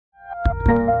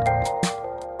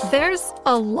There's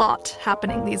a lot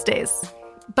happening these days,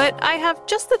 but I have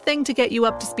just the thing to get you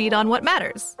up to speed on what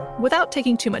matters, without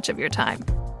taking too much of your time.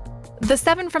 The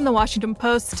 7 from the Washington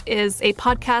Post is a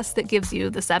podcast that gives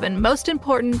you the 7 most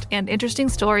important and interesting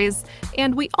stories,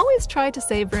 and we always try to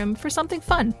save room for something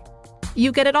fun.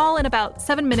 You get it all in about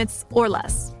 7 minutes or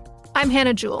less. I'm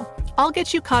Hannah Jewell. I'll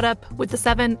get you caught up with the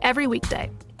 7 every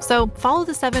weekday, so follow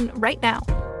the 7 right now.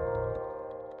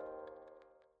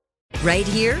 Right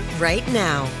here, right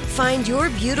now. Find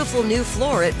your beautiful new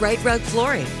floor at Right Rug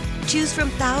Flooring. Choose from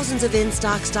thousands of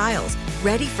in-stock styles,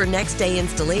 ready for next day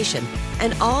installation,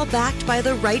 and all backed by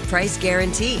the right price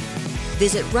guarantee.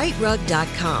 Visit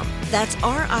rightrug.com. That's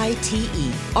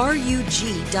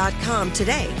RITERUG.com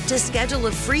today to schedule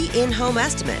a free in-home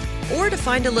estimate or to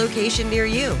find a location near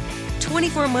you.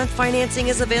 24-month financing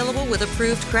is available with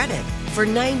approved credit. For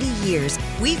 90 years,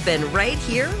 we've been right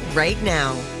here, right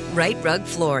now. Right Rug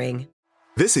Flooring.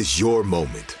 This is your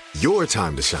moment, your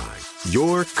time to shine,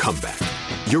 your comeback.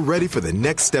 You're ready for the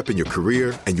next step in your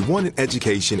career, and you want an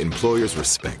education employers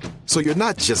respect. So you're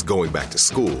not just going back to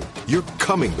school, you're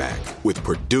coming back with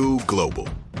Purdue Global.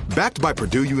 Backed by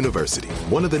Purdue University,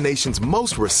 one of the nation's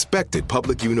most respected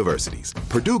public universities,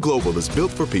 Purdue Global is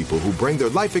built for people who bring their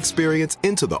life experience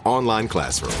into the online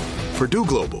classroom. Purdue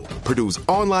Global, Purdue's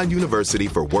online university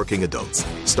for working adults.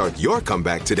 Start your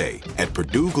comeback today at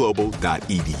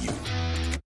purdueglobal.edu.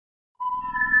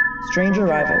 Strange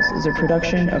Arrivals is a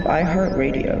production of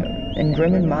iHeartRadio and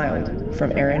Grim and Mild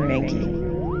from Aaron Mankey.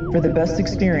 For the best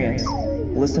experience,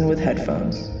 listen with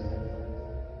headphones.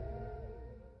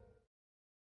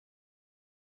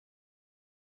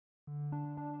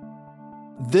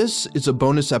 This is a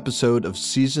bonus episode of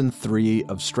Season 3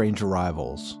 of Strange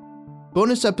Arrivals.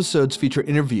 Bonus episodes feature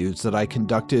interviews that I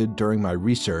conducted during my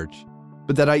research,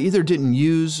 but that I either didn't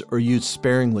use or used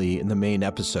sparingly in the main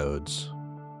episodes.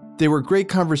 They were great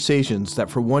conversations that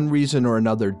for one reason or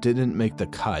another didn't make the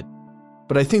cut,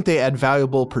 but I think they add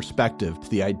valuable perspective to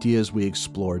the ideas we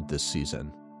explored this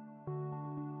season.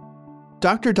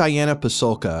 Dr. Diana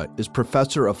Pasulka is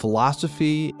professor of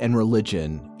philosophy and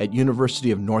religion at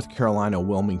University of North Carolina,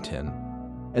 Wilmington,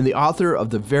 and the author of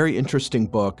the very interesting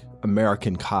book,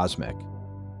 American Cosmic.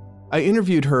 I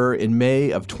interviewed her in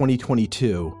May of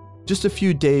 2022, just a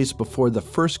few days before the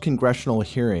first congressional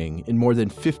hearing in more than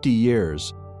 50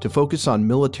 years to focus on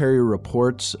military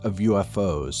reports of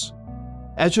UFOs.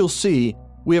 As you'll see,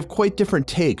 we have quite different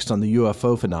takes on the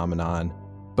UFO phenomenon,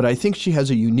 but I think she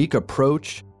has a unique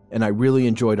approach, and I really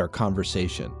enjoyed our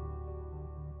conversation.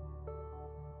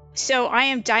 So I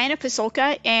am Diana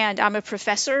Pasulka, and I'm a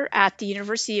professor at the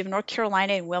University of North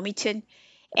Carolina in Wilmington.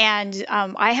 And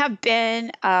I have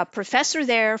been a professor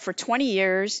there for 20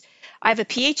 years. I have a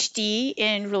PhD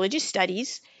in religious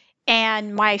studies,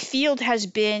 and my field has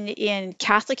been in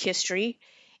Catholic history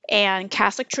and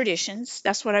Catholic traditions.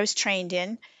 That's what I was trained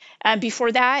in.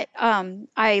 Before that,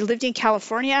 I lived in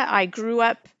California. I grew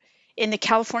up in the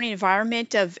California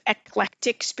environment of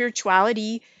eclectic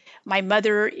spirituality. My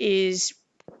mother is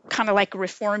kind of like a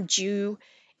Reformed Jew,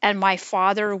 and my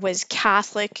father was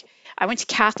Catholic. I went to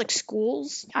Catholic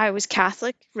schools. I was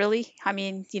Catholic, really.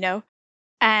 And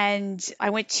I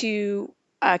went to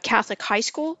a Catholic high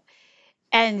school.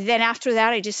 And then after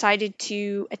that, I decided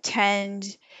to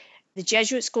attend the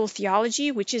Jesuit School of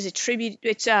Theology, which is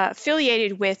it's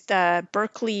affiliated with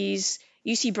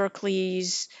UC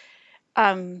Berkeley's.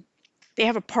 They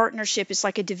have a partnership. It's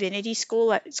like a divinity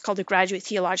school. It's called the Graduate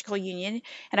Theological Union.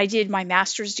 And I did my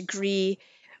master's degree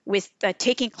with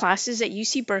taking classes at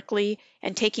UC Berkeley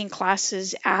and taking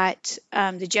classes at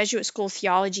the Jesuit School of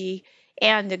Theology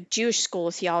and the Jewish School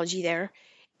of Theology there.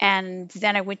 And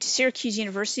then I went to Syracuse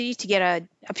University to get a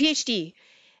PhD.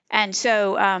 And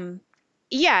so, one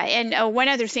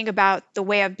other thing about the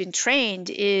way I've been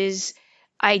trained is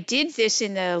I did this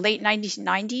in the late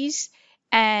 1990s,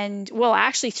 and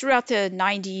actually throughout the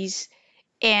 90s.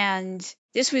 And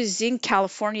this was in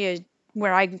California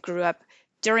where I grew up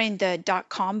during the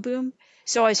dot-com boom.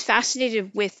 So I was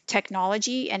fascinated with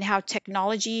technology and how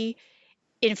technology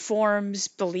informs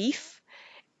belief,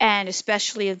 and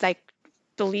especially like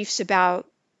beliefs about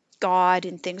God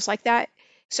and things like that.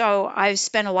 So I've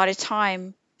spent a lot of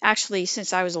time, actually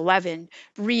since I was 11,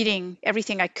 reading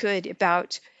everything I could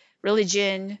about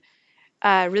religion,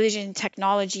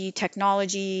 technology,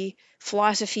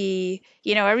 philosophy,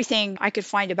 everything I could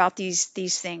find about these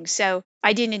things. So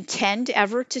I didn't intend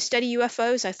ever to study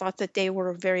UFOs. I thought that they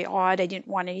were very odd. I didn't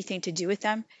want anything to do with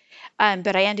them.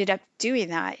 But I ended up doing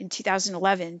that in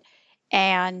 2011.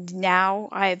 And now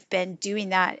I've been doing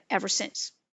that ever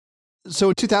since. So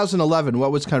in 2011,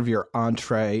 what was kind of your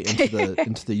entree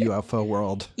into the UFO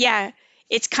world? Yeah.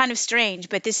 It's kind of strange,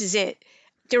 but this is it.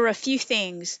 There were a few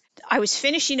things. I was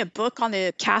finishing a book on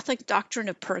the Catholic doctrine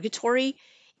of purgatory,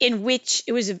 in which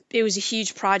it was a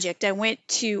huge project. I went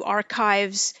to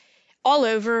archives all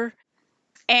over,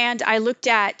 and I looked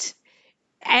at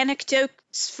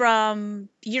anecdotes from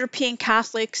European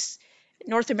Catholics,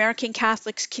 North American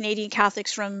Catholics, Canadian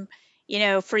Catholics from,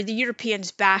 for the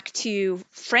Europeans back to,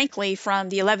 frankly, from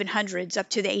the 1100s up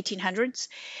to the 1800s.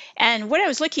 And what I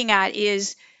was looking at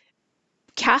is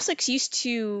Catholics used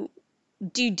to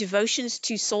do devotions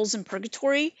to souls in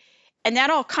purgatory, and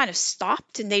that all kind of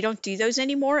stopped, and they don't do those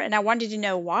anymore. And I wanted to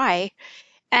know why.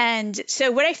 And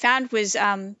so what I found was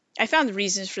I found the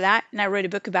reasons for that, and I wrote a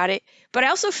book about it. But I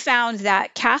also found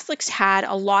that Catholics had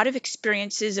a lot of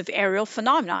experiences of aerial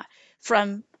phenomena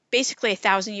from basically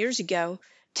 1,000 years ago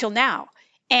till now.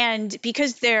 And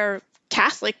because they're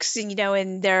Catholics, and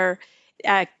the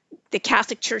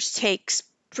Catholic Church takes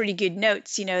pretty good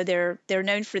notes. They're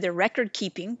known for their record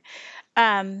keeping.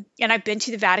 And I've been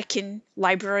to the Vatican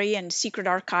Library and Secret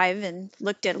Archive and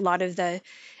looked at a lot of the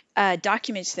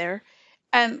documents there.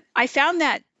 I found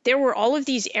that there were all of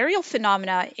these aerial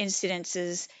phenomena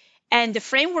incidences, and the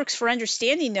frameworks for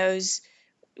understanding those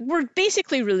were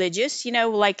basically religious.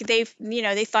 Like they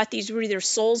thought these were either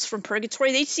souls from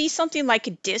purgatory. They'd see something like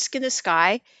a disc in the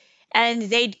sky, and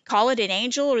they'd call it an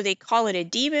angel, or they'd call it a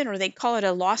demon, or they'd call it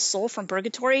a lost soul from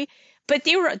purgatory. But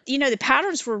they were, the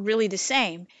patterns were really the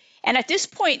same. And at this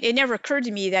point, it never occurred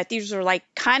to me that these were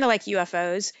kind of like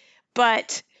UFOs,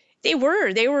 but they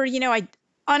were,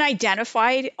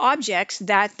 unidentified objects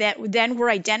that then were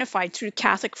identified through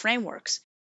Catholic frameworks.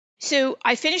 So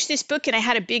I finished this book, and I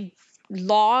had a big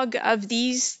log of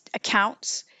these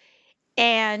accounts,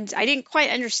 and I didn't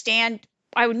quite understand.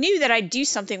 I knew that I'd do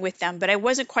something with them, but I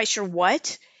wasn't quite sure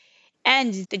what.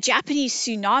 And the Japanese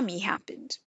tsunami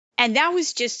happened. And that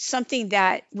was just something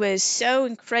that was so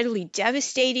incredibly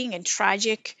devastating and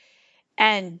tragic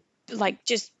and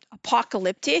just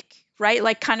apocalyptic,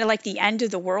 right? Kind of like the end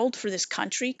of the world for this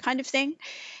country kind of thing,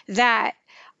 that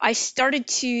I started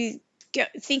to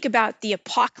think about the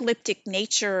apocalyptic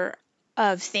nature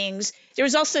of things. There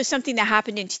was also something that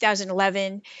happened in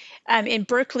 2011. In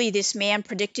Berkeley, this man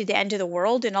predicted the end of the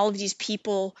world, and all of these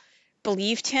people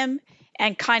believed him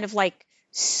and kind of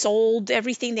sold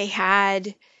everything they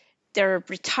had, their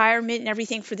retirement and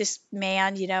everything for this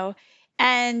man,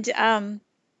 and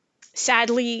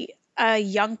sadly, a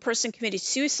young person committed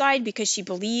suicide because she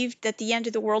believed that the end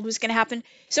of the world was going to happen.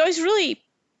 So I was really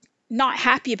not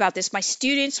happy about this. My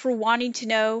students were wanting to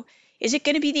know, is it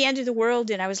going to be the end of the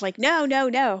world? And I was like, no.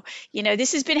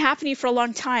 This has been happening for a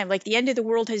long time. The end of the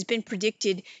world has been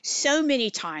predicted so many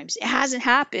times. It hasn't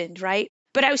happened, right?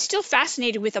 But I was still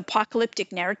fascinated with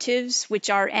apocalyptic narratives, which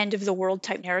are end of the world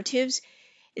type narratives,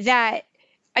 that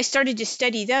I started to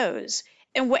study those.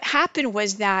 And what happened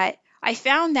was that I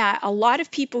found that a lot of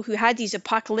people who had these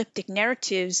apocalyptic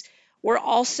narratives were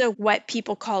also what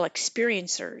people call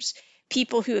experiencers,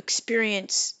 people who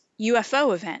experience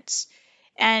UFO events.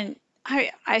 And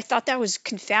I thought that was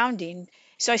confounding.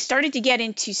 So I started to get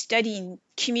into studying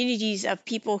communities of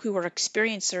people who were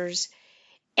experiencers.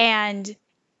 And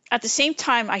at the same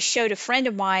time, I showed a friend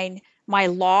of mine my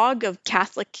log of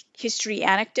Catholic history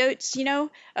anecdotes,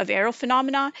 of aerial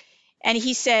phenomena. And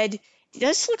he said,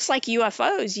 this looks like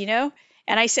UFOs,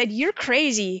 And I said, you're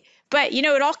crazy. But,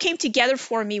 it all came together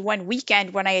for me one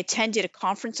weekend when I attended a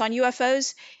conference on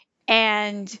UFOs.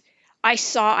 And I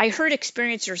heard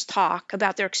experiencers talk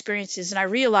about their experiences, and I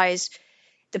realized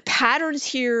the patterns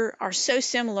here are so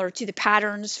similar to the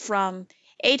patterns from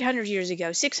 800 years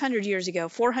ago, 600 years ago,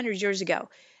 400 years ago,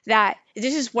 that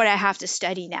this is what I have to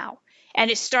study now. And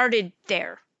it started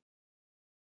there.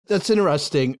 That's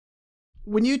interesting.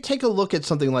 When you take a look at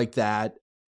something like that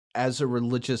as a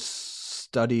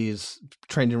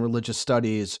trained in religious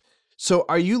studies, so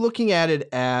are you looking at it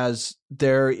as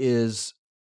there is,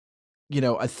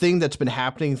 a thing that's been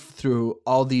happening through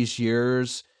all these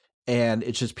years, and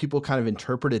it's just people kind of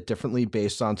interpret it differently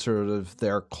based on sort of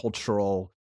their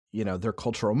cultural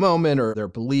moment or their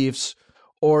beliefs?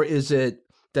 Or is it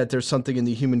that there's something in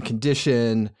the human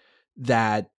condition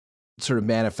that sort of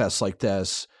manifests like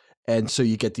this, and so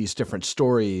you get these different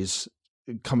stories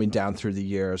coming down through the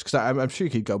years? Because I'm sure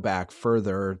you could go back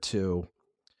further to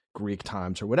Greek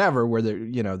times or whatever, where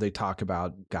they talk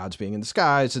about gods being in the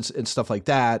skies and stuff like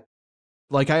that.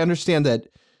 I understand that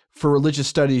for religious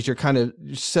studies, you're kind of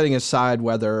setting aside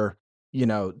whether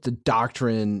the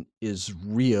doctrine is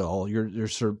real.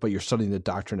 But you're studying the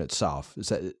doctrine itself. Is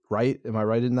that right? Am I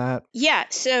right in that? Yeah.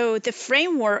 So the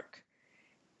framework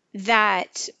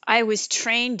that I was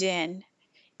trained in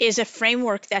is a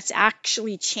framework that's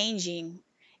actually changing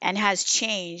and has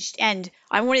changed. And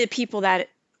I'm one of the people that,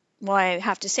 well, I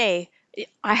have to say,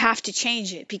 I have to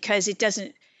change it because it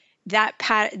doesn't,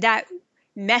 that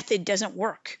method doesn't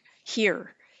work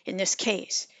here in this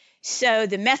case. So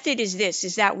the method is this,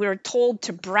 is that we're told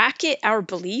to bracket our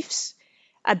beliefs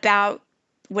about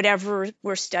whatever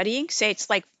we're studying. Say it's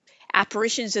like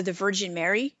apparitions of the Virgin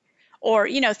Mary or,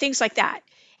 things like that.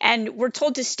 And we're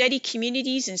told to study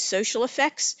communities and social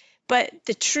effects, but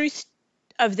the truth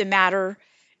of the matter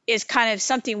is kind of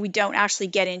something we don't actually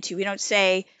get into. We don't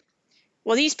say,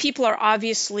 well, these people are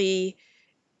obviously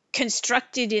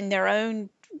constructed in their own,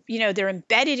 they're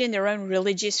embedded in their own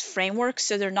religious framework,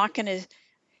 so they're not going to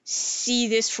see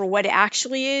this for what it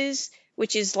actually is,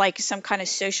 which is like some kind of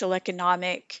social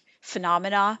economic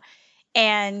phenomena.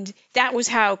 And that was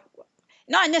how,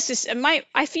 not necessarily,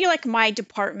 I feel like my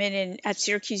department at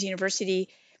Syracuse University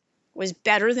was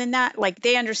better than that. Like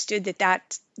they understood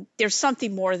that there's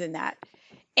something more than that.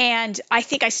 And I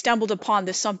think I stumbled upon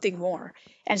the something more.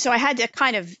 And so I had to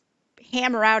kind of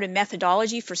hammer out a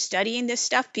methodology for studying this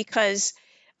stuff because,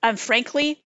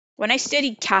 frankly, when I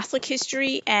studied Catholic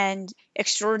history and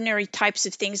extraordinary types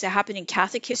of things that happen in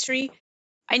Catholic history,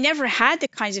 I never had the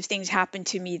kinds of things happen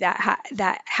to me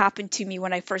that happened to me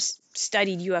when I first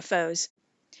studied UFOs.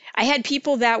 I had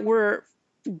people that were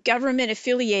government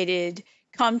affiliated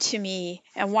come to me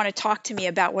and want to talk to me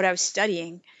about what I was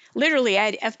studying. Literally, I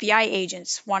had FBI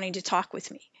agents wanting to talk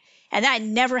with me. And that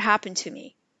never happened to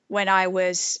me when I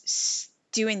was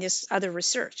doing this other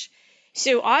research.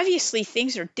 So obviously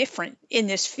things are different in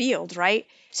this field, right?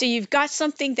 So you've got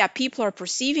something that people are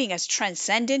perceiving as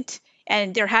transcendent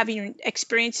and they're having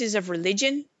experiences of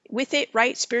religion with it,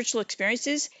 right? Spiritual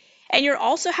experiences. And you're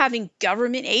also having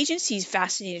government agencies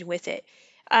fascinated with it.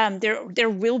 There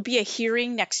will be a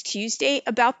hearing next Tuesday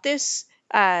about this.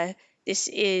 This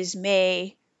is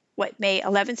May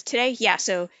 11th today? Yeah,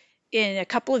 so in a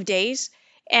couple of days.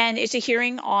 And it's a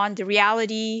hearing on the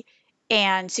reality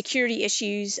and security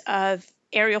issues of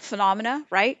aerial phenomena,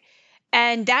 right?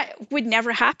 And that would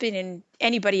never happen in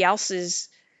anybody else's,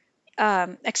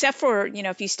 except for,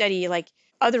 if you study like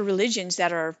other religions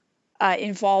that are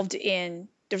involved in,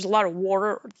 there's a lot of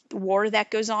war that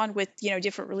goes on with,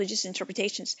 different religious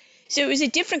interpretations. So it was a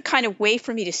different kind of way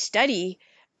for me to study.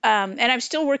 And I'm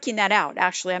still working that out,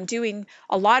 actually. I'm doing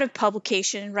a lot of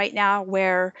publication right now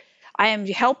where I am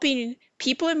helping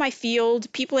people in my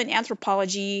field, people in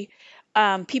anthropology,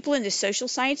 people in the social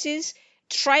sciences,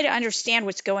 try to understand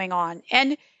what's going on.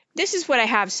 And this is what I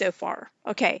have so far.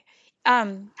 Okay.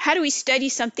 How do we study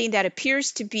something that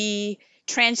appears to be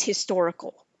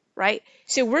transhistorical, right?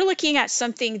 So we're looking at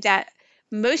something that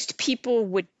most people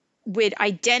would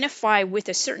identify with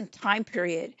a certain time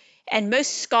period. And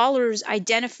most scholars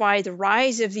identify the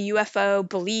rise of the UFO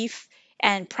belief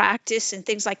and practice and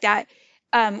things like that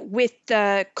with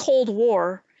the Cold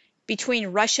War between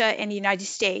Russia and the United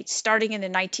States, starting in the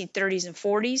 1930s and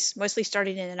 40s, mostly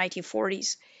starting in the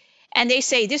 1940s. And they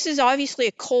say this is obviously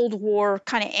a Cold War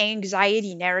kind of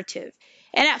anxiety narrative.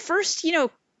 And at first,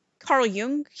 Carl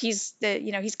Jung, he's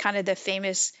kind of the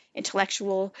famous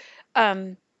intellectual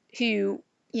who,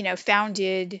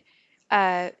 founded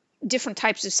different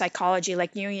types of psychology,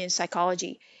 like Jungian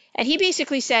psychology. And he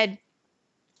basically said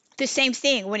the same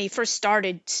thing when he first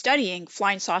started studying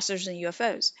flying saucers and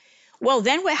UFOs. Well,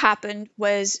 then what happened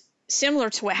was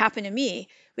similar to what happened to me,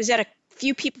 was that a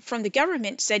few people from the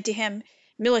government said to him,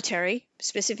 military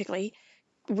specifically,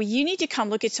 well, you need to come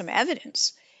look at some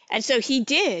evidence. And so he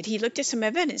did. He looked at some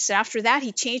evidence. And after that,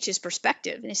 he changed his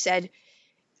perspective. And he said,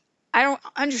 I don't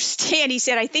understand. He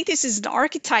said, I think this is an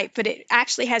archetype, but it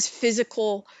actually has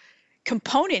physical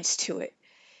components to it.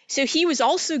 So he was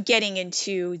also getting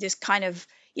into this kind of,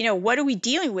 what are we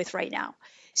dealing with right now?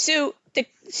 So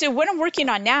what I'm working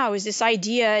on now is this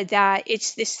idea that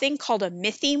it's this thing called a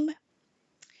mytheme.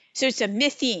 So it's a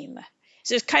mytheme.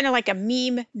 So it's kind of like a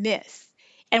meme myth.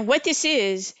 And what this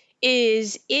is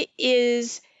it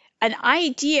is an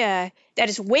idea that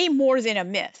is way more than a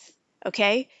myth.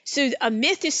 Okay? So a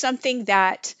myth is something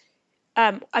that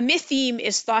a mytheme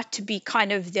is thought to be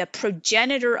kind of the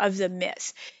progenitor of the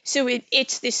myth. So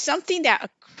it's this something that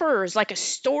occurs, like a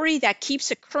story that keeps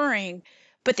occurring,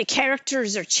 but the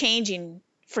characters are changing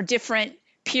for different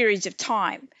periods of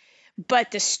time. But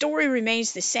the story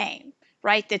remains the same,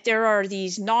 right? That there are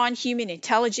these non-human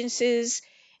intelligences,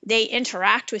 they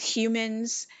interact with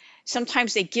humans.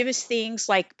 Sometimes they give us things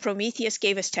like Prometheus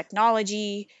gave us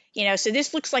technology, so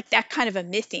this looks like that kind of a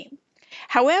mytheme.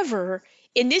 However,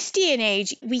 in this day and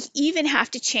age, we even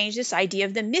have to change this idea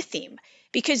of the mytheme,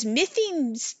 because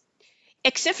mythemes,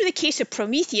 except for the case of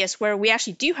Prometheus, where we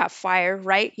actually do have fire,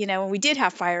 right? And we did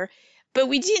have fire, But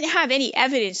we didn't have any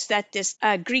evidence that this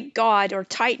Greek god or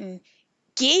Titan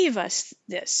gave us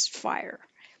this fire.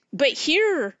 But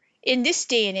here in this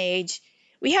day and age,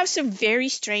 we have some very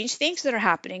strange things that are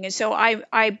happening. And so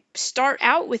I start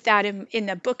out with that in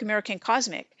the book American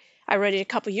Cosmic. I read it a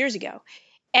couple years ago.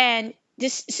 And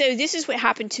this is what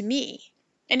happened to me.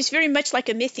 And it's very much like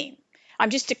a mything. I'm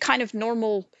just a kind of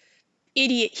normal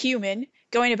idiot human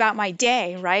going about my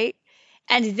day, right?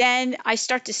 And then I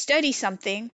start to study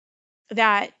something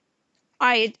that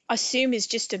I assume is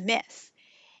just a myth.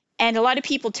 And a lot of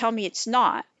people tell me it's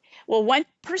not. Well, one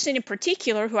person in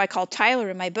particular, who I call Tyler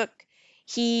in my book,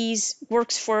 he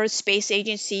works for a space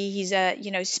agency. He's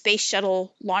a space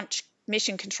shuttle launch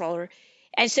mission controller.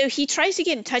 And so he tries to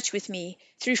get in touch with me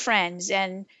through friends.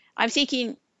 And I'm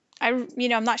thinking,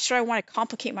 I'm not sure I want to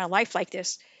complicate my life like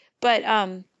this, but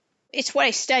it's what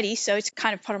I study, so it's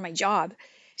kind of part of my job.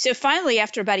 So finally,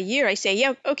 after about a year, I say,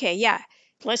 yeah,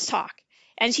 let's talk.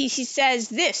 And he says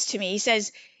this to me. He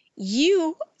says,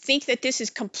 you think that this is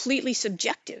completely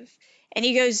subjective. And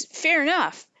he goes, fair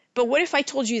enough, but what if I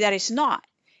told you that it's not?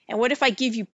 And what if I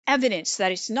give you evidence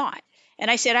that it's not? And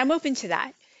I said, I'm open to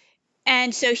that.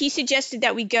 And so he suggested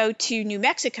that we go to New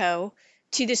Mexico,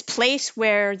 to this place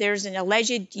where there's an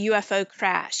alleged UFO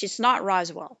crash. It's not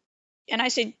Roswell. And I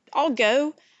said, I'll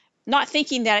go, not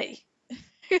thinking that,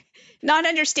 not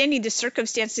understanding the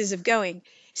circumstances of going.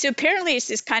 So apparently it's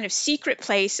this kind of secret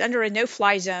place under a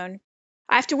no-fly zone.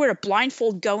 I have to wear a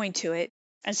blindfold going to it.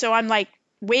 And so I'm like,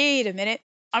 wait a minute,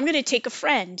 I'm going to take a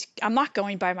friend. I'm not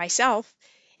going by myself.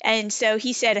 And so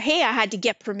he said, hey, I had to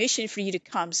get permission for you to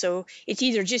come. So it's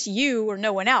either just you or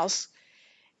no one else.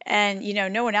 And,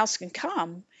 no one else can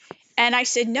come. And I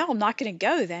said, no, I'm not going to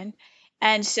go then.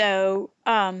 And so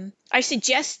I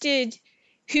suggested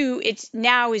who it's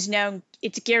now is known,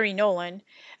 it's Gary Nolan.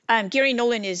 Gary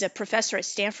Nolan is a professor at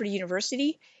Stanford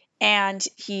University, and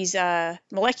he's a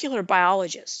molecular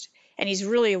biologist. And he's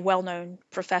really a well-known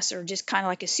professor, just kind of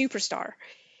like a superstar.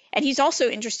 And he's also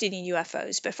interested in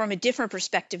UFOs, but from a different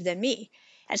perspective than me.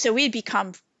 And so we had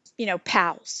become,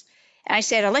 pals. And I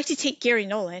said, I'd like to take Gary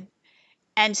Nolan.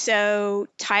 And so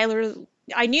Tyler,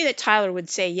 I knew that Tyler would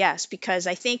say yes, because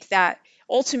I think that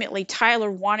ultimately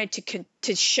Tyler wanted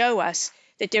to show us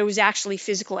that there was actually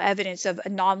physical evidence of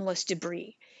anomalous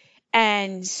debris.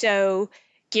 And so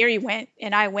Gary went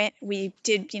and I went. We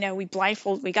did, we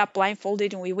got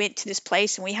blindfolded and we went to this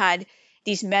place and we had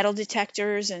these metal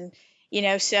detectors and,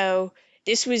 so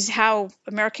this was how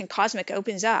American Cosmic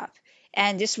opens up.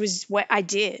 And this was what I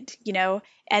did,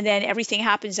 and then everything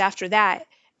happens after that.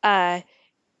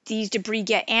 These debris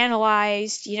get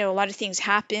analyzed, a lot of things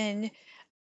happen.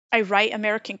 I write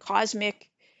American Cosmic.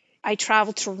 I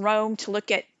travel to Rome to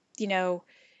look at,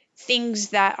 things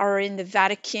that are in the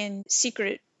Vatican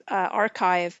secret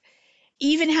archive,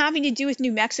 even having to do with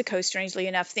New Mexico, strangely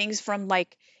enough, things from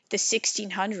like the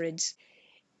 1600s.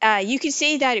 You could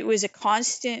say that it was a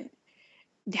constant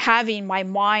having my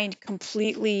mind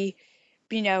completely,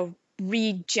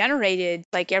 regenerated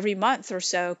like every month or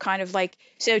so, kind of like,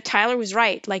 so Tyler was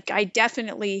right. Like I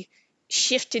definitely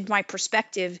shifted my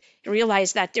perspective and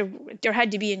realized that there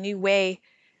had to be a new way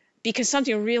because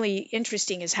something really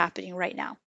interesting is happening right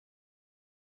now.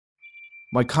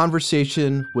 My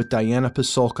conversation with Diana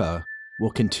Pasulka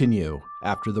will continue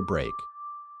after the break.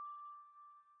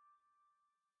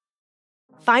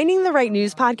 Finding the right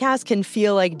news podcast can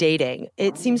feel like dating.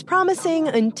 It seems promising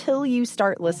until you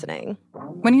start listening.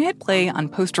 When you hit play on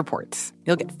Post Reports,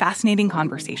 you'll get fascinating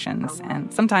conversations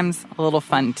and sometimes a little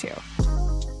fun, too.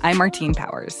 I'm Martine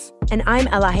Powers. And I'm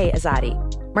Elahe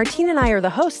Azadi. Martine and I are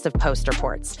the hosts of Post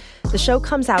Reports. The show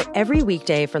comes out every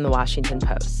weekday from the Washington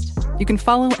Post. You can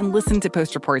follow and listen to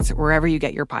Post Reports wherever you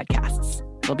get your podcasts.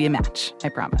 It'll be a match, I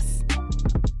promise.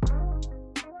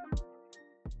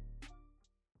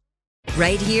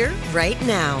 Right here, right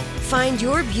now. Find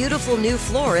your beautiful new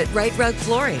floor at Right Rug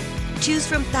Flooring. Choose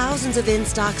from thousands of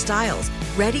in-stock styles,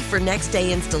 ready for next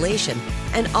day installation,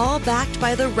 and all backed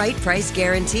by the right price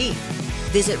guarantee.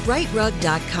 Visit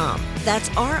rightrug.com. That's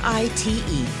RITERUG.com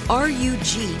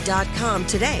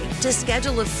today to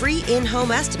schedule a free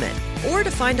in-home estimate or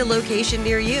to find a location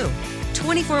near you.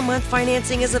 24-month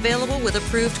financing is available with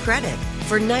approved credit.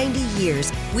 For 90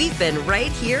 years, we've been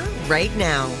right here, right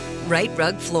now. Right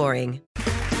Rug Flooring.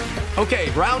 Okay,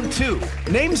 round two.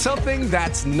 Name something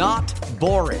that's not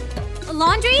boring. A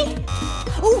laundry?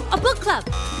 Ooh, a book club.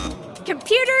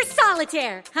 Computer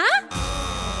solitaire, huh?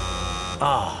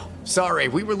 Ah, oh, sorry,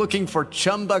 we were looking for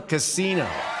Chumba Casino.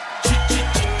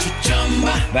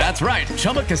 That's right,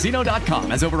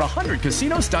 ChumbaCasino.com has over 100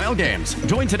 casino-style games.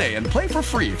 Join today and play for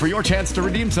free for your chance to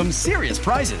redeem some serious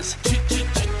prizes.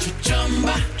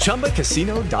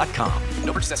 ChumbaCasino.com.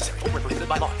 No purchase necessary. Void where prohibited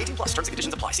by law. 18 plus terms and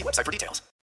conditions apply. See website for details.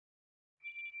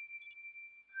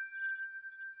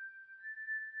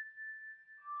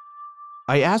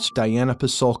 I asked Diana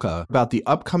Pasulka about the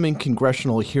upcoming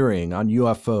congressional hearing on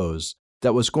UFOs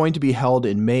that was going to be held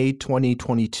in May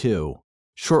 2022,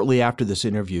 shortly after this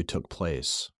interview took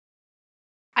place.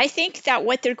 I think that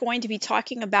what they're going to be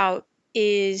talking about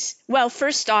is, well,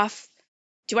 first off,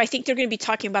 do I think they're going to be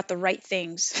talking about the right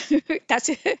things? That's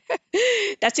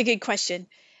a good question.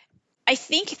 I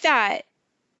think that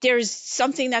there's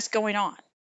something that's going on.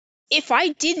 If I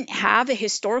didn't have a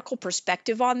historical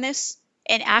perspective on this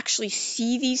and actually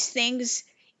see these things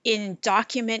in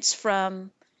documents from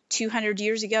 200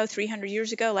 years ago, 300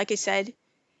 years ago, like I said,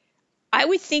 I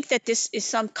would think that this is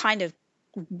some kind of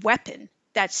weapon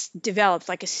that's developed,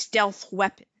 like a stealth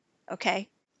weapon, okay?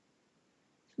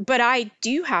 But I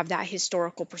do have that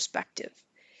historical perspective.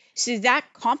 So that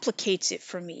complicates it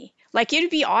for me. Like, it'd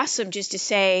be awesome just to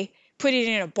say, put it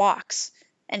in a box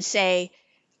and say,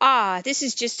 this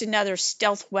is just another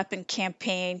stealth weapon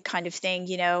campaign kind of thing.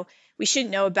 We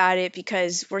shouldn't know about it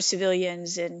because we're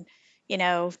civilians and,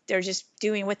 they're just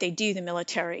doing what they do, the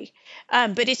military.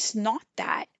 But it's not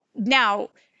that. Now,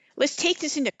 let's take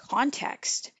this into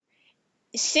context.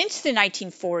 Since the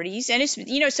 1940s, and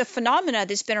it's a phenomena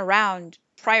that's been around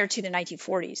prior to the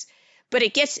 1940s, but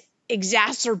it gets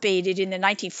exacerbated in the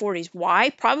 1940s. Why?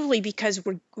 Probably because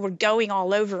we're going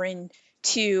all over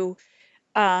into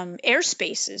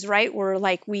airspaces, right?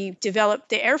 We developed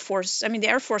the Air Force. I mean, the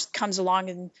Air Force comes along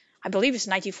in, I believe it's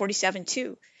 1947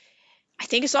 too. I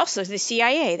think it's also the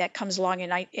CIA that comes along in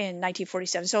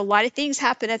 1947. So a lot of things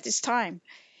happen at this time.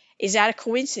 Is that a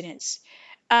coincidence?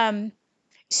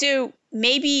 So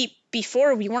maybe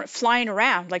before we weren't flying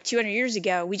around like 200 years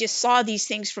ago, we just saw these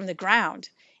things from the ground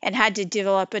and had to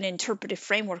develop an interpretive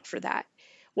framework for that.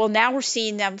 Well, now we're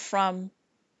seeing them from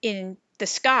in the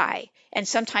sky and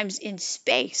sometimes in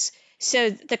space.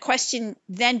 So the question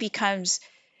then becomes,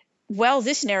 well,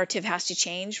 this narrative has to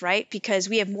change, right? Because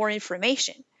we have more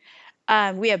information.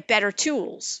 We have better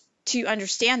tools to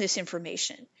understand this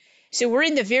information. So we're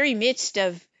in the very midst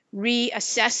of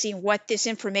reassessing what this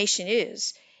information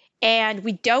is. And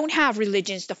we don't have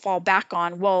religions to fall back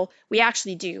on. Well, we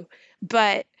actually do.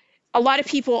 But a lot of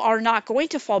people are not going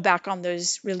to fall back on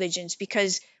those religions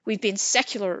because we've been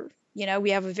secular. We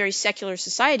have a very secular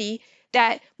society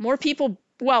that more people,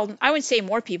 well, I wouldn't say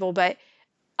more people, but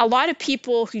a lot of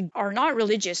people who are not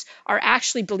religious are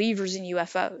actually believers in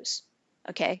UFOs.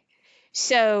 Okay.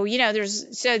 So,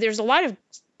 there's a lot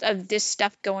of this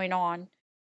stuff going on.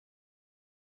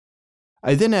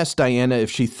 I then asked Diana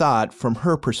if she thought, from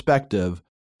her perspective,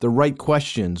 the right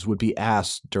questions would be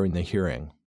asked during the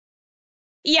hearing.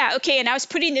 Yeah, okay, and I was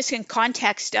putting this in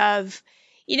context of,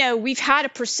 we've had a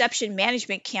perception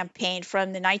management campaign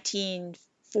from the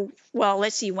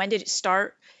let's see, when did it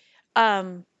start?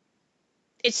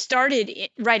 It started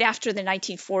right after the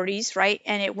 1940s, right?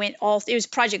 And it was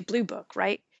Project Blue Book,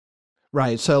 right?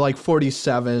 Right, so like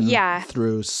 47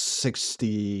 through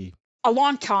 60. A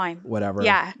long time. Whatever.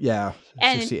 Yeah. Yeah.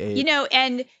 And, 68.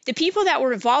 And the people that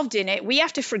were involved in it, we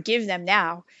have to forgive them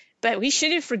now, but we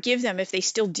shouldn't forgive them if they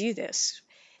still do this.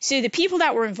 So the people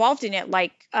that were involved in it,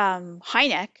 like Alan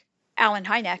Hynek,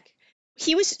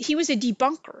 he was a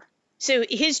debunker. So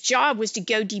his job was to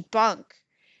go debunk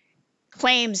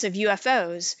claims of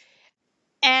UFOs.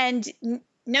 And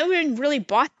no one really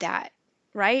bought that,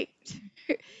 right?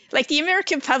 Like the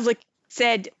American public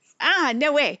said,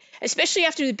 no way, especially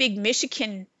after the big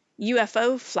Michigan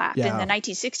UFO flap in the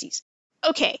 1960s.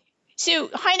 Okay, so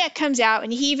Hynek comes out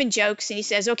and he even jokes and he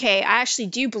says, okay, I actually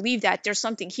do believe that there's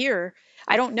something here.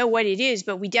 I don't know what it is,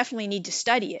 but we definitely need to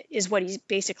study it, is what he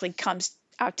basically comes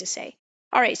out to say.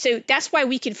 All right, so that's why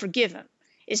we can forgive him,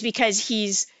 is because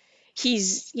he's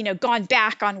gone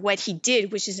back on what he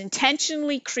did, which is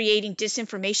intentionally creating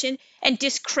disinformation and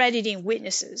discrediting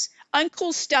witnesses.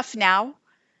 Uncool stuff now,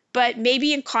 but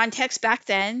maybe in context back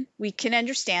then, we can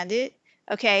understand it,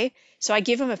 okay? So I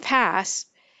give him a pass,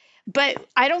 but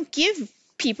I don't give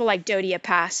people like Doty a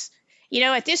pass.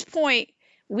 At this point,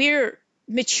 we're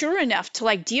mature enough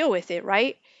to deal with it,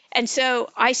 right? And so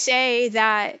I say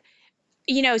that,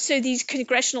 so these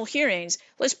congressional hearings,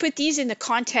 let's put these in the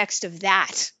context of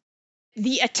that.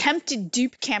 The attempted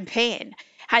dupe campaign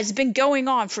has been going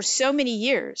on for so many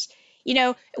years.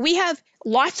 We have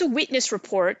lots of witness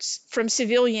reports from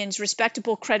civilians,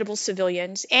 respectable, credible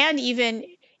civilians, and even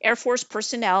Air Force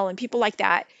personnel and people like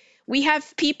that. We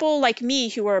have people like me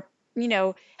who are,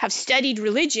 have studied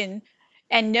religion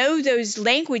and know those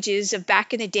languages of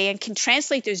back in the day and can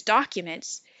translate those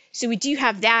documents. So we do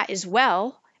have that as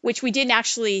well, which we didn't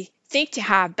actually think to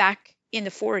have back in the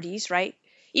 40s, right?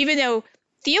 Even though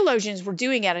theologians were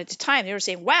doing it at the time, they were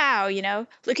saying, wow,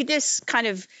 look at this kind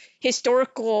of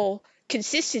historical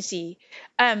consistency.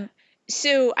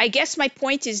 So I guess my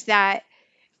point is that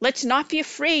let's not be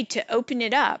afraid to open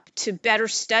it up to better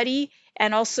study,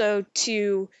 and also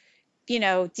to,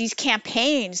 these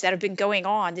campaigns that have been going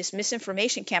on, this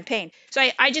misinformation campaign. So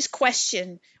I just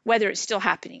question whether it's still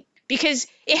happening, because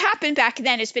it happened back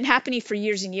then. It's been happening for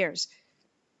years and years.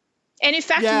 And in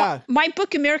fact, my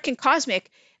book, American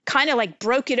Cosmic, kind of like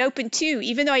broke it open too,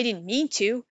 even though I didn't mean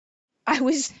to. I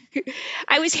was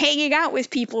hanging out with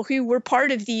people who were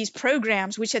part of these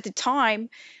programs, which at the time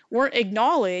weren't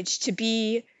acknowledged to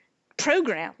be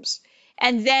programs.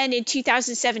 And then in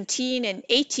 2017 and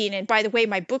 18, and by the way,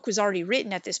 my book was already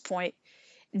written at this point,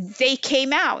 they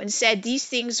came out and said, these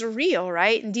things are real,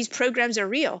 right? And these programs are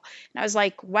real. And I was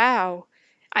like, wow,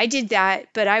 I did that,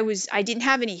 but I didn't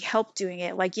have any help doing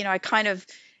it. Like, I kind of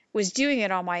was doing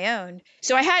it on my own.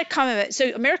 So I had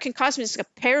so American Cosmic is a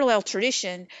parallel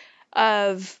tradition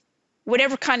of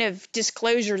whatever kind of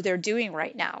disclosure they're doing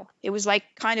right now. It was like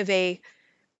kind of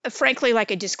frankly,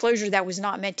 like a disclosure that was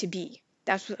not meant to be.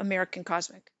 That's what American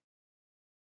Cosmic.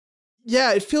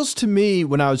 Yeah, it feels to me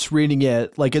when I was reading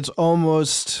it, like it's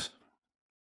almost,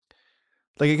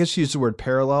 like I guess you use the word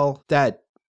parallel, that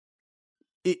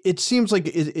it seems like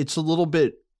it's a little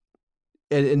bit,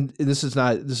 and this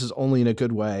is only in a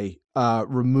good way,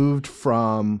 removed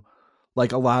from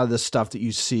like a lot of the stuff that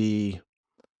you see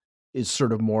is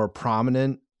sort of more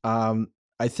prominent,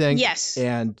 I think. Yes.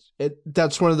 And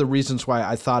that's one of the reasons why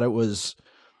I thought it was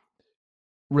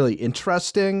really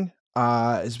interesting,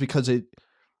 is because it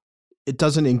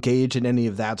doesn't engage in any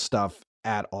of that stuff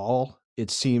at all. It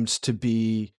seems to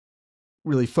be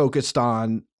really focused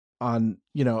on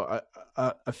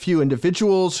a few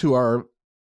individuals who are,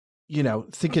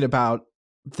 thinking about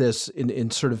this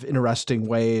in sort of interesting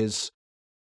ways.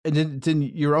 And then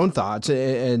your own thoughts.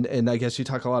 And I guess you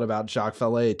talk a lot about Jacques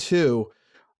Vallée too.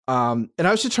 And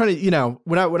I was just trying to,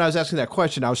 when I was asking that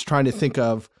question, I was trying to think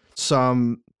of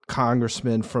some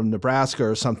congressman from Nebraska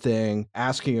or something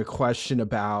asking a question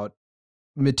about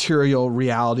material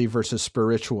reality versus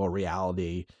spiritual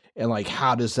reality, and like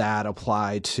how does that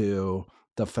apply to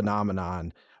the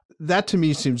phenomenon. That to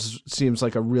me seems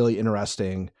like a really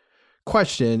interesting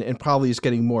question, and probably is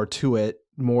getting more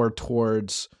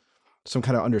towards some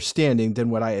kind of understanding than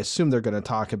what I assume they're going to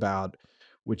talk about,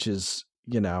 which is,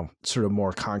 sort of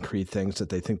more concrete things that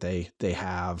they think they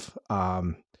have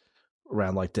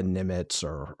around like the Nimitz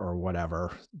or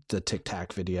whatever, the Tic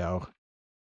Tac video.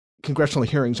 Congressional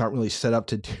hearings aren't really set up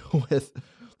to deal with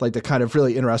like the kind of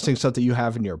really interesting stuff that you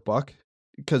have in your book,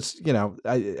 because,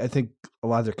 I think a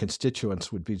lot of their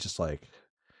constituents would be just like,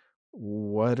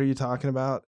 what are you talking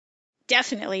about?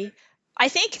 Definitely. I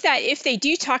think that if they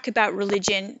do talk about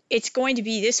religion, it's going to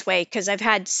be this way, because I've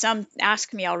had some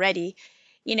ask me already,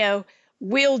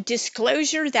 will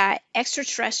disclosure that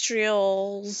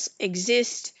extraterrestrials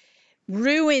exist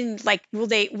ruin, like,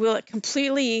 will it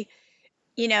completely,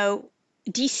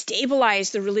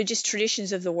 destabilize the religious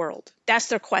traditions of the world? That's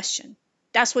their question.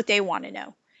 That's what they want to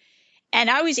know. And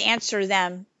I always answer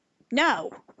them,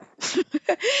 no,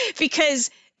 because,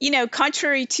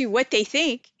 contrary to what they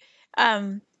think,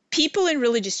 people in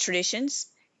religious traditions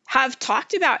have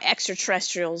talked about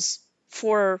extraterrestrials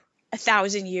for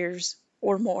 1,000 years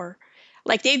or more.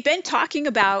 Like, they've been talking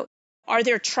about, are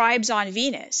there tribes on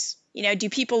Venus? Do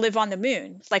people live on the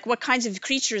moon? Like, what kinds of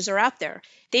creatures are out there?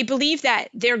 They believe that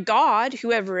their God,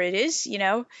 whoever it is,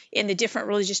 in the different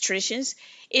religious traditions,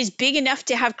 is big enough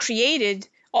to have created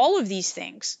all of these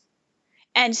things.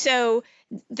 And so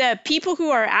the people who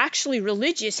are actually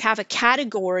religious have a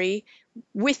category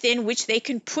within which they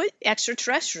can put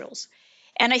extraterrestrials.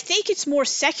 And I think it's more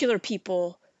secular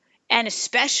people, and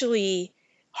especially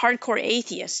hardcore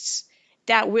atheists,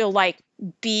 that will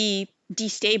be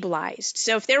destabilized.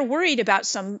 So if they're worried about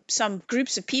some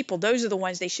groups of people, those are the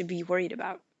ones they should be worried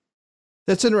about.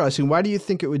 That's interesting. Why do you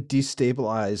think it would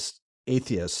destabilize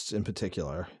atheists in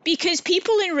particular? Because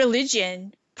people in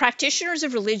religion, practitioners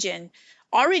of religion,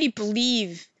 already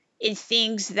believe in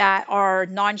things that are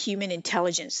non-human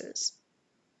intelligences.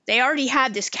 They already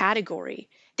have this category.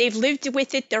 They've lived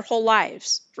with it their whole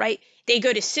lives, right? They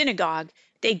go to synagogue,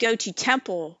 they go to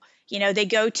temple, they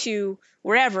go to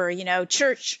wherever,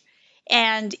 church.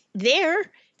 And there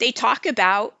they talk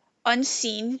about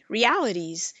unseen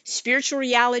realities, spiritual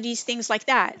realities, things like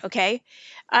that, okay?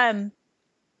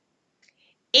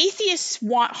 Atheists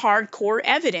want hardcore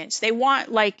evidence. They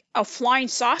want like a flying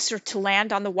saucer to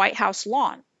land on the White House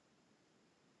lawn,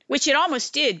 which it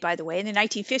almost did, by the way, in the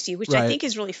 1950s, which right. I think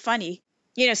is really funny.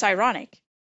 It's ironic.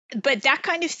 But that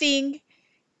kind of thing,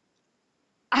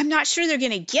 I'm not sure they're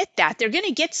going to get that. They're going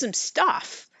to get some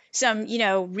stuff, some,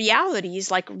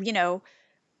 realities like,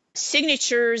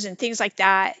 signatures and things like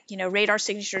that, radar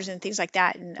signatures and things like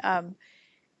that. And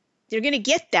they're going to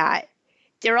get that.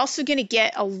 They're also going to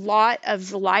get a lot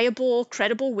of reliable,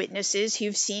 credible witnesses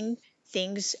who've seen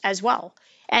things as well.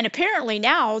 And apparently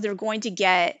now they're going to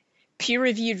get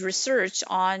peer-reviewed research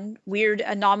on weird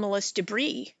anomalous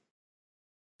debris.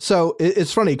 So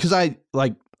it's funny because I'm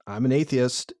an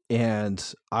atheist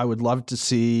and I would love to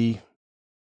see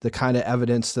the kind of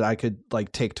evidence that I could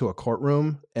take to a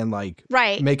courtroom and make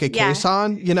a case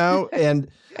on, and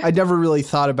I never really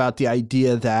thought about the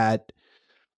idea that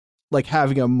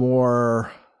having a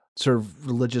more sort of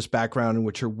religious background in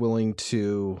which you're willing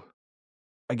to,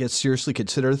 I guess, seriously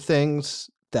consider things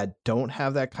that don't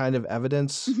have that kind of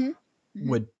evidence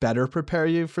would better prepare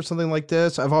you for something like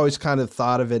this. I've always kind of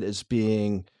thought of it as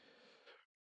being,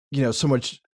 so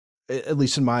much, at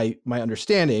least in my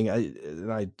understanding,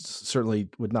 I certainly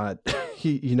would not,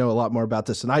 you know a lot more about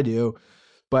this than I do,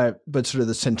 but sort of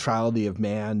the centrality of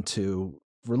man to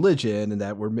religion, and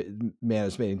that man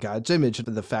is made in God's image, and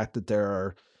the fact that there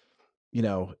are,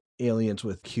 aliens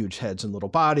with huge heads and little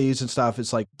bodies and stuff.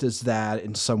 It's does that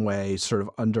in some way sort of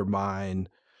undermine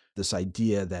this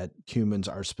idea that humans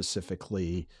are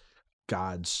specifically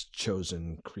God's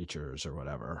chosen creatures or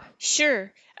whatever?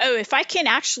 Sure. Oh, if I can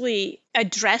actually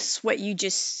address what you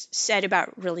just said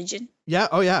about religion. Yeah.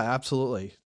 Oh, yeah,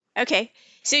 absolutely. Okay.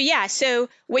 So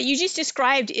what you just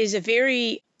described is it's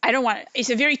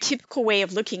a very typical way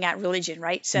of looking at religion,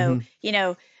 right? So,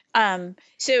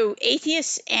 so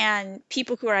atheists and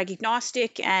people who are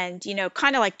agnostic and,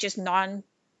 kind of like just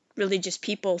non-religious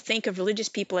people think of religious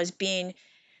people as being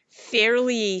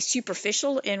fairly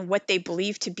superficial in what they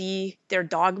believe to be their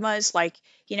dogmas, like,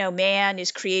 man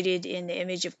is created in the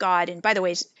image of God. And by the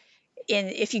way,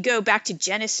 if you go back to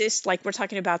Genesis, like we're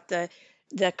talking about the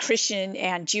Christian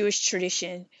and Jewish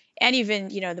tradition, and even,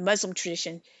 the Muslim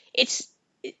tradition,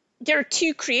 there are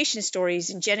two creation stories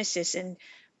in Genesis, and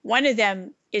one of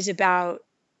them is about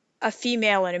a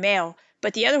female and a male,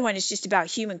 but the other one is just about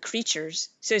human creatures.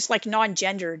 So it's like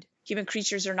non-gendered. Human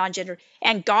creatures are non-gendered,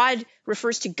 and God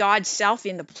refers to God's self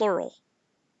in the plural,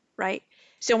 right?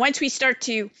 So once we start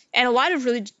to, and a lot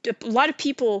of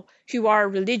people who are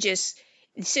religious,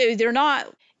 so they're not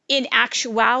in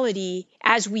actuality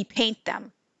as we paint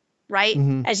them, right?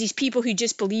 As these people who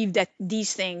just believe that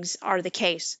these things are the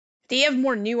case. They have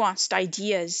more nuanced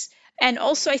ideas. And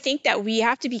also I think that we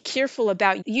have to be careful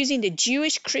about using the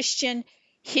Jewish Christian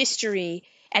history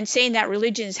and saying that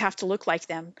religions have to look like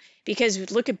them.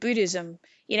 Because look at Buddhism,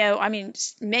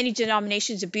 many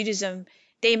denominations of Buddhism,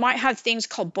 they might have things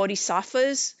called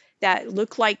bodhisattvas that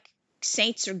look like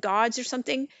saints or gods or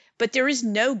something, but there is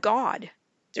no God.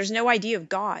 There's no idea of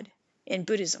God in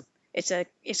Buddhism.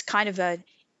 It's kind of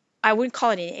I wouldn't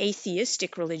call it an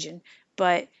atheistic religion,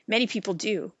 but many people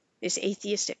do. It's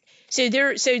atheistic. So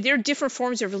there are different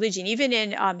forms of religion. Even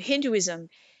in Hinduism,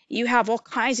 you have all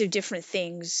kinds of different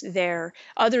things there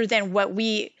other than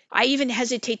I even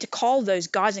hesitate to call those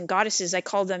gods and goddesses. I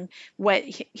call them what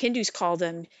Hindus call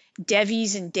them,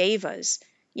 devis and devas,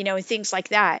 and things like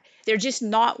that. They're just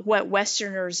not what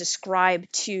Westerners ascribe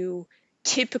to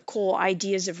typical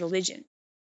ideas of religion.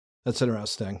 That's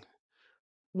interesting.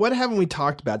 What haven't we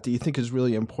talked about that you think is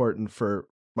really important for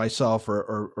myself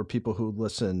or people who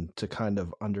listen to kind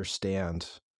of understand?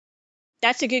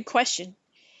 That's a good question.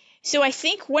 So I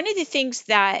think one of the things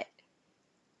that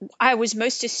I was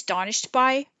most astonished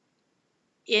by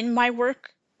in my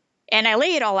work, and I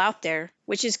lay it all out there,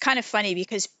 which is kind of funny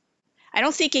because I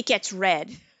don't think it gets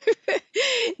read.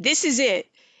 This is it.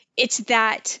 It's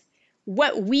that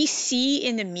what we see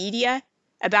in the media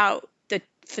about the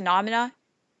phenomena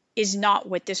is not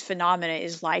what this phenomena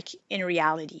is like in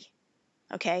reality.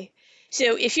 Okay?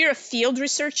 So if you're a field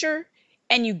researcher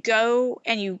and you go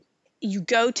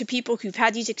to people who've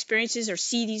had these experiences or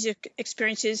see these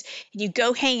experiences, and you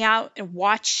go hang out and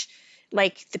watch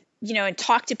and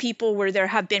talk to people where there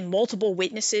have been multiple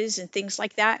witnesses and things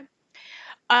like that.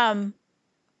 I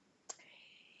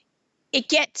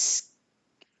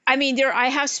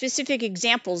have specific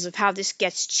examples of how this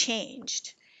gets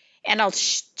changed. And I'll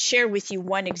share with you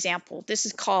one example. This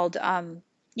is called,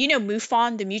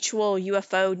 MUFON, the Mutual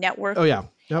UFO Network. Oh, yeah.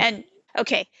 Yep. And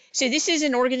okay, so this is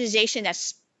an organization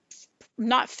that's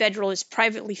not federal, it's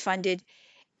privately funded.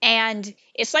 And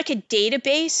it's like a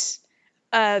database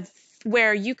of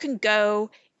where you can go,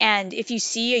 and if you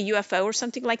see a UFO or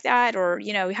something like that, or,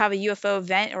 have a UFO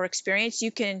event or experience,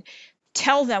 you can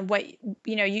tell them what,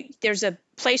 there's a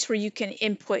place where you can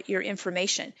input your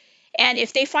information. And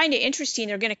if they find it interesting,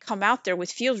 they're going to come out there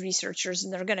with field researchers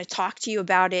and they're going to talk to you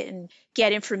about it and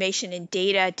get information and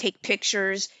data, take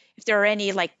pictures. If there are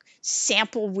any like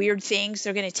sample weird things,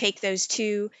 they're going to take those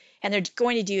too. And they're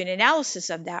going to do an analysis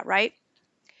of that, right?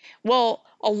 Well,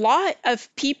 a lot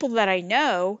of people that I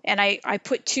know, and I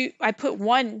put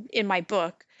one in my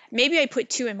book, maybe I put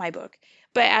two in my book,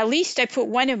 but at least I put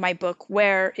one in my book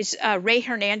where it's Ray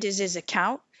Hernandez's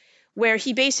account, where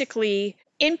he basically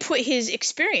input his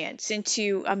experience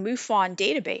into a MUFON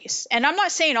database. And I'm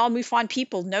not saying all MUFON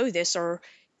people know this or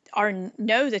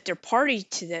know that they're party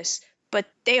to this, but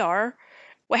they are.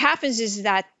 What happens is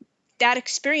that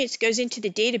experience goes into the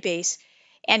database,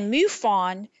 and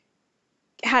MUFON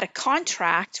had a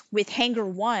contract with Hangar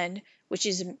One, which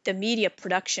is the media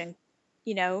production,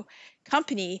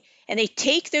 company, and they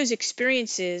take those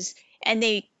experiences and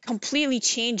they completely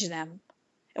change them.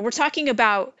 And we're talking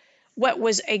about what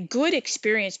was a good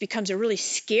experience becomes a really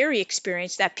scary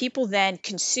experience that people then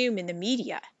consume in the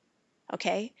media.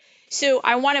 Okay. So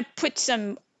I want to put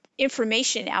some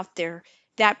information out there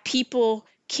that people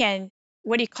can,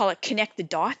 connect the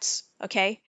dots.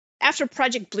 Okay. After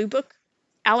Project Blue Book,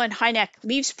 Alan Hynek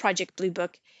leaves Project Blue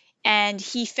Book and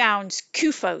he founds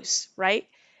CUFOS, right?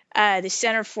 The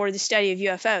Center for the Study of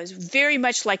UFOs, very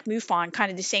much like MUFON,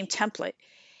 kind of the same template.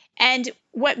 And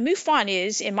what MUFON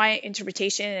is, in my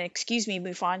interpretation, and excuse me,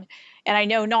 MUFON, and I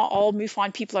know not all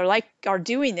MUFON people are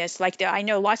doing this. I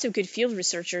know lots of good field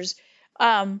researchers,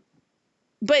 but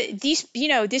this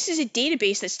is a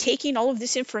database that's taking all of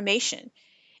this information,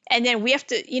 and then we have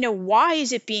to, why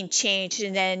is it being changed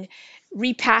and then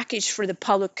repackaged for the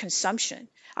public consumption?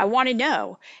 I want to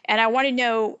know, and I want to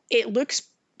know. It looks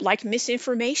like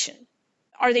misinformation.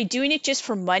 Are they doing it just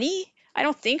for money? I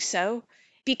don't think so.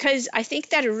 Because I think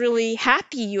that a really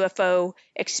happy UFO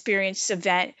experience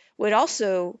event would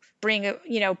also bring,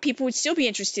 people would still be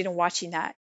interested in watching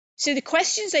that. So the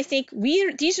questions, I think,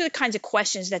 these are the kinds of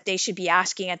questions that they should be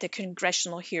asking at the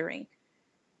congressional hearing.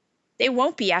 They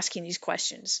won't be asking these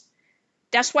questions.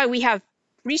 That's why we have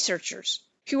researchers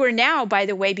who are now, by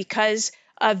the way, because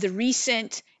of the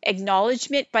recent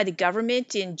acknowledgement by the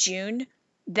government in June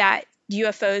that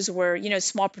UFOs were,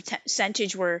 small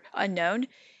percentage were unknown.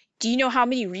 Do you know how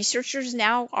many researchers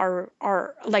now are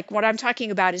like, what I'm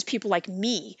talking about is people like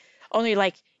me, only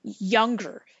like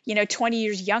younger, 20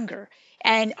 years younger,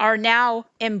 and are now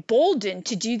emboldened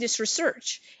to do this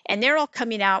research. And they're all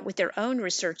coming out with their own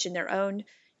research and their own,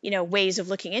 ways of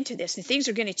looking into this. And things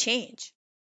are going to change.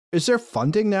 Is there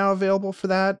funding now available for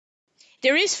that?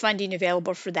 There is funding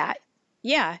available for that.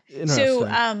 Yeah.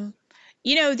 So,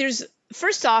 there's,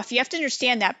 first off, you have to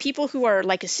understand that people who are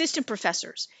like assistant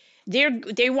professors,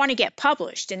 they want to get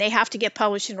published, and they have to get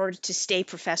published in order to stay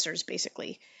professors,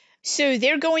 basically. So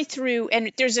they're going through,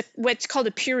 and there's what's called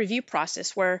a peer review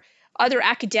process where other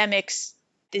academics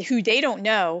who they don't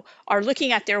know are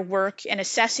looking at their work and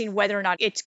assessing whether or not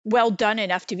it's well done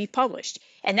enough to be published.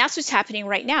 And that's what's happening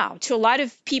right now to a lot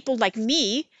of people like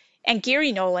me and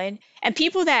Gary Nolan, and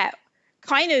people that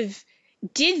kind of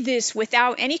did this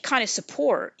without any kind of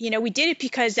support. We did it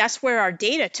because that's where our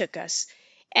data took us.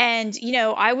 And,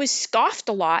 I was scoffed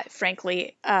a lot,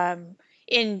 frankly,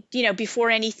 before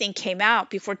anything came out,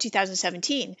 before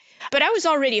 2017. But I was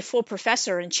already a full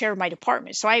professor and chair of my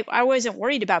department. So I wasn't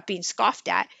worried about being scoffed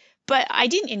at, but I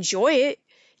didn't enjoy it,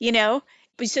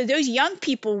 But so those young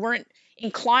people weren't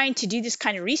inclined to do this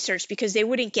kind of research because they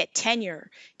wouldn't get tenure.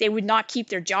 They would not keep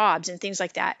their jobs and things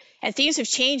like that. And things have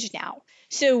changed now.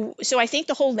 So I think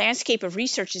the whole landscape of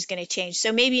research is going to change.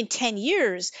 So maybe in 10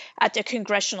 years at the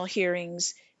congressional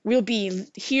hearings, we'll be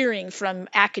hearing from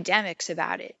academics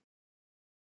about it.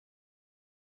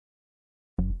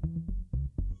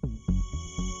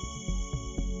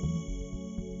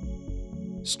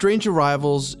 Strange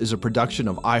Arrivals is a production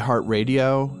of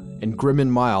iHeartRadio and Grim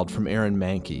and Mild from Aaron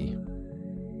Mahnke.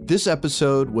 This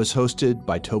episode was hosted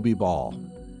by Toby Ball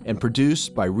and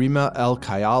produced by Rima El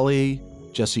Kayali,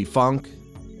 Jesse Funk,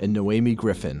 and Noemi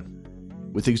Griffin,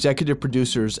 with executive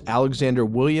producers Alexander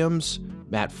Williams,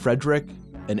 Matt Frederick,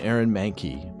 and Aaron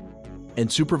Mahnke,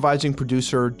 and supervising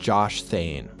producer Josh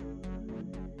Thane.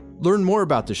 Learn more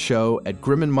about the show at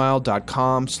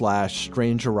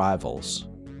grimandmild.com/strangearrivals,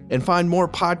 and find more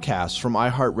podcasts from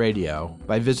iHeartRadio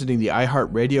by visiting the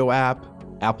iHeartRadio app,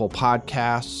 Apple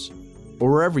Podcasts,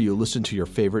 or wherever you listen to your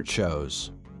favorite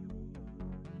shows.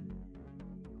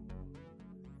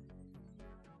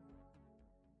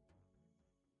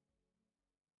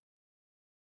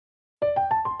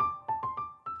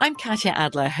 I'm Katya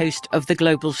Adler, host of The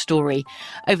Global Story.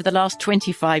 Over the last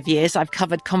 25 years, I've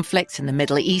covered conflicts in the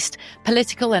Middle East,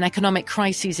 political and economic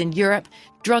crises in Europe,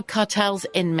 drug cartels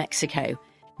in Mexico.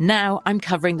 Now I'm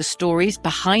covering the stories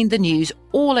behind the news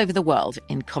all over the world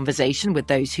in conversation with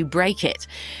those who break it.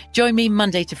 Join me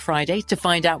Monday to Friday to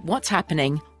find out what's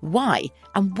happening, why,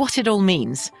 and what it all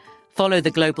means. Follow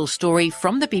The Global Story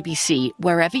from the BBC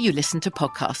wherever you listen to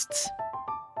podcasts.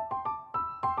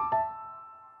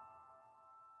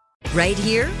 Right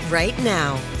here, right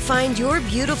now. Find your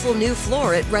beautiful new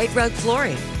floor at Right Rug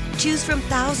Flooring. Choose from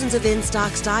thousands of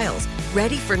in-stock styles,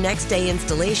 ready for next day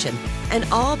installation, and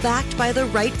all backed by the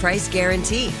right price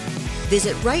guarantee.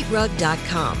 Visit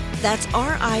rightrug.com. That's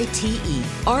RITERUG.com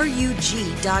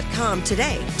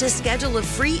today to schedule a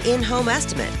free in-home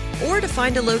estimate or to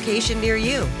find a location near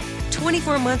you.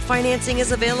 24-month financing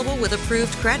is available with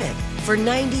approved credit. For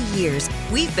 90 years,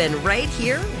 we've been right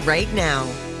here, right now.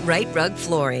 Right Rug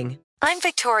Flooring. I'm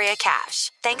Victoria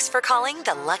Cash. Thanks for calling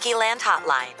the Lucky Land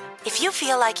Hotline. If you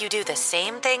feel like you do the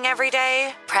same thing every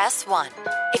day, press 1.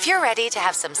 If you're ready to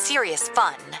have some serious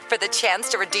fun for the chance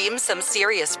to redeem some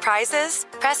serious prizes,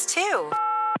 press 2.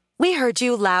 We heard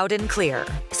you loud and clear.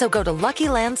 So go to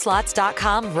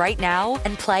LuckyLandSlots.com right now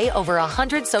and play over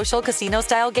 100 social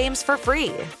casino-style games for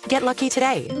free. Get lucky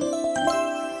today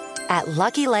at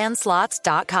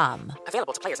LuckyLandSlots.com.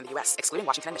 Available to players in the U.S., excluding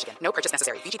Washington and Michigan. No purchase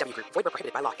necessary. VGW Group. Void where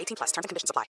prohibited by law. 18+. Terms and conditions apply.